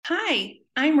Hi,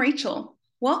 I'm Rachel.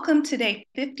 Welcome to day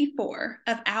 54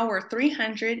 of our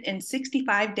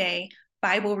 365-day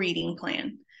Bible reading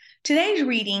plan. Today's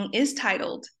reading is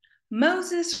titled,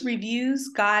 Moses Reviews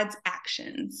God's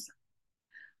Actions.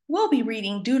 We'll be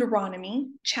reading Deuteronomy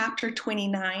chapter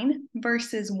 29,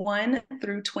 verses 1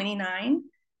 through 29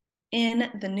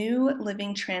 in the New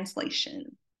Living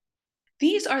Translation.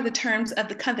 These are the terms of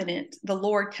the covenant the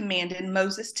Lord commanded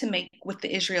Moses to make with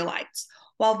the Israelites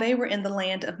while they were in the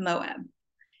land of Moab,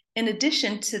 in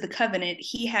addition to the covenant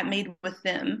he had made with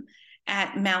them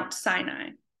at Mount Sinai.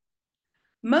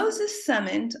 Moses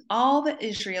summoned all the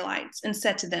Israelites and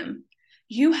said to them,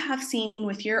 "You have seen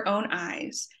with your own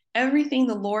eyes everything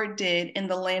the Lord did in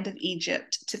the land of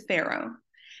Egypt to Pharaoh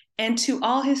and to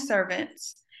all his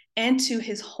servants and to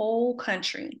his whole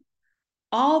country,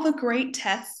 all the great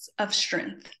tests of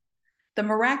strength, the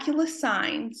miraculous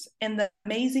signs, and the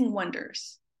amazing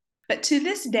wonders. But to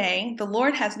this day, the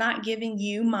Lord has not given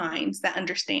you minds that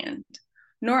understand,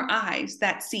 nor eyes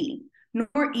that see,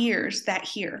 nor ears that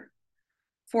hear.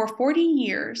 For 40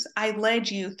 years I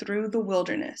led you through the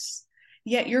wilderness,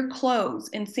 yet your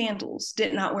clothes and sandals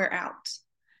did not wear out.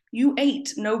 You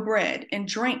ate no bread and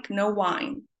drank no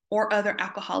wine or other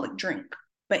alcoholic drink,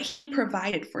 but he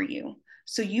provided for you,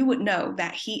 so you would know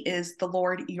that he is the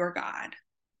Lord your God.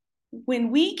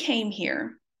 When we came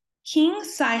here, King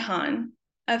Sihon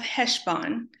of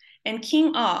Heshbon and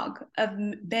King Og of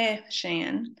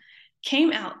Bashan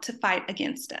came out to fight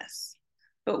against us,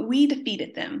 but we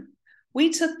defeated them. We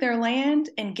took their land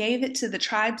and gave it to the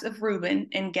tribes of Reuben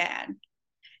and Gad,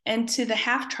 and to the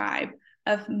half-tribe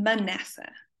of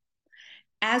Manasseh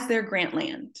as their grant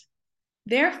land.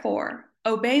 Therefore,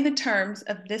 obey the terms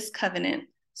of this covenant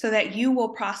so that you will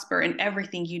prosper in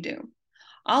everything you do.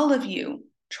 All of you,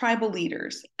 tribal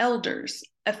leaders, elders,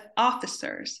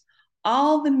 officers,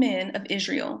 all the men of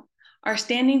Israel are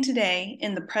standing today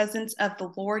in the presence of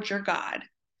the Lord your God.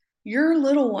 Your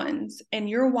little ones and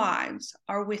your wives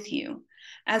are with you,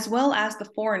 as well as the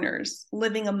foreigners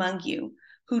living among you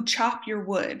who chop your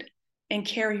wood and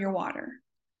carry your water.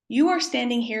 You are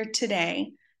standing here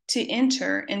today to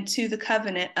enter into the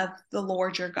covenant of the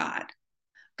Lord your God.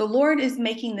 The Lord is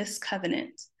making this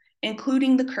covenant,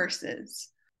 including the curses.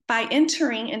 By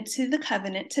entering into the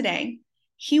covenant today,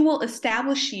 he will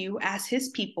establish you as his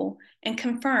people and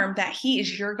confirm that he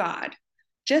is your God,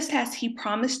 just as he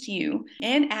promised you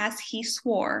and as he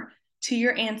swore to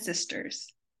your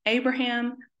ancestors,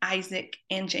 Abraham, Isaac,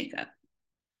 and Jacob.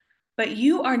 But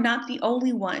you are not the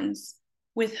only ones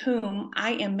with whom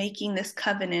I am making this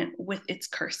covenant with its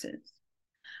curses.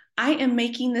 I am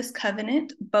making this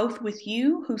covenant both with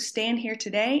you who stand here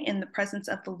today in the presence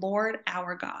of the Lord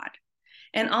our God,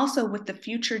 and also with the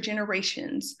future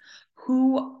generations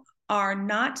who are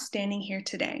not standing here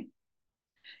today.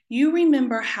 You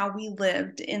remember how we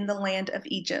lived in the land of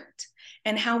Egypt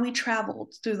and how we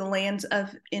traveled through the lands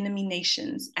of enemy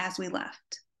nations as we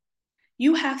left.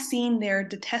 You have seen their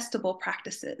detestable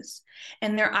practices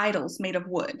and their idols made of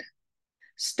wood,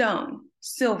 stone,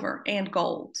 silver, and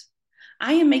gold.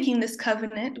 I am making this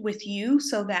covenant with you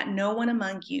so that no one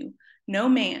among you, no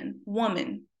man,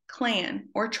 woman, clan,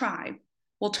 or tribe,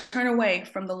 will turn away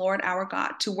from the Lord our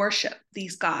God to worship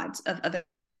these gods of other,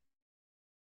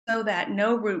 so that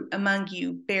no root among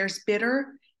you bears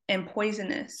bitter and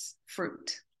poisonous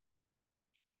fruit.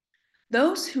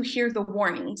 Those who hear the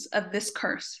warnings of this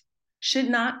curse should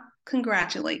not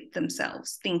congratulate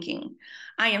themselves, thinking,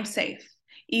 I am safe,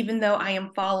 even though I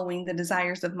am following the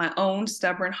desires of my own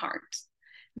stubborn heart.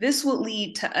 This will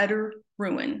lead to utter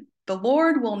ruin. The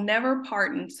Lord will never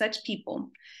pardon such people.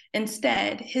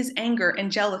 Instead, his anger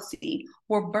and jealousy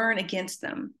will burn against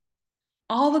them.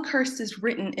 All the curses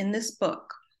written in this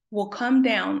book will come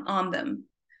down on them,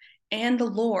 and the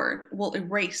Lord will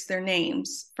erase their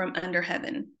names from under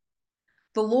heaven.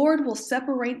 The Lord will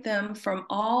separate them from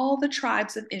all the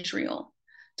tribes of Israel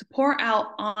to pour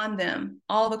out on them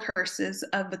all the curses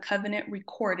of the covenant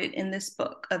recorded in this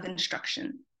book of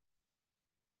instruction.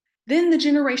 Then the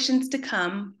generations to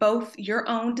come, both your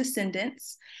own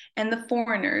descendants and the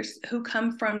foreigners who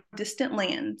come from distant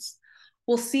lands,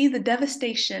 will see the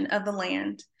devastation of the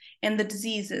land and the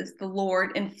diseases the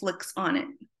Lord inflicts on it.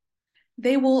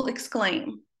 They will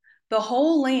exclaim, the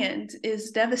whole land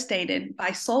is devastated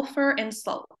by sulfur and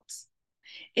salts.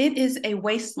 It is a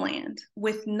wasteland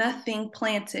with nothing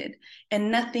planted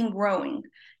and nothing growing,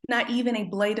 not even a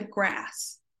blade of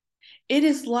grass. It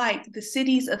is like the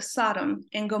cities of Sodom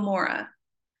and Gomorrah,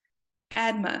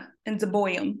 Admah and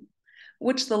Zeboim,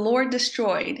 which the Lord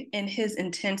destroyed in his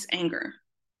intense anger.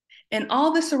 And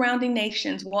all the surrounding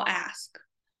nations will ask,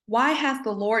 why has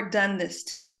the Lord done this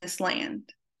to this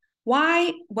land?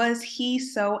 Why was he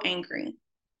so angry?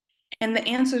 And the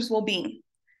answers will be,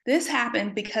 this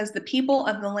happened because the people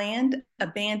of the land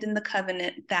abandoned the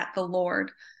covenant that the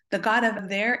Lord, the God of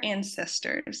their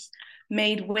ancestors,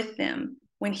 made with them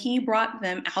when he brought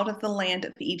them out of the land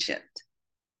of Egypt.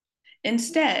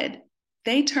 Instead,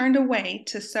 they turned away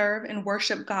to serve and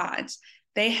worship gods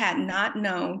they had not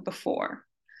known before,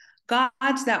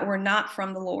 gods that were not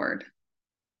from the Lord.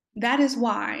 That is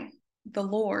why the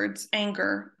Lord's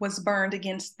anger was burned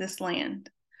against this land,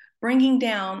 bringing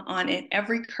down on it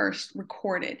every curse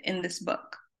recorded in this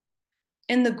book.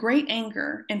 In the great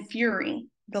anger and fury,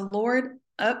 the Lord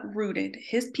uprooted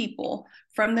his people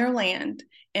from their land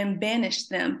and banished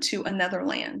them to another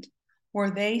land,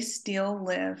 where they still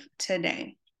live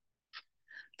today.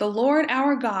 The Lord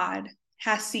our God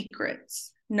has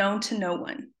secrets known to no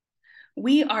one.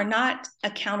 We are not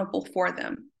accountable for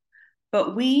them,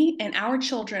 but we and our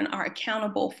children are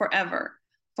accountable forever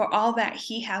for all that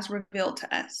he has revealed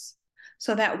to us,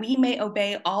 so that we may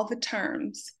obey all the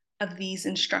terms of these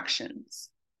instructions.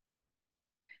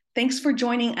 Thanks for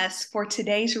joining us for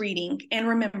today's reading, and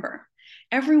remember,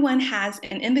 everyone has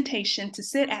an invitation to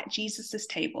sit at Jesus'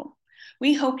 table.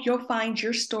 We hope you'll find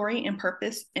your story and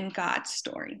purpose in God's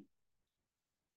story.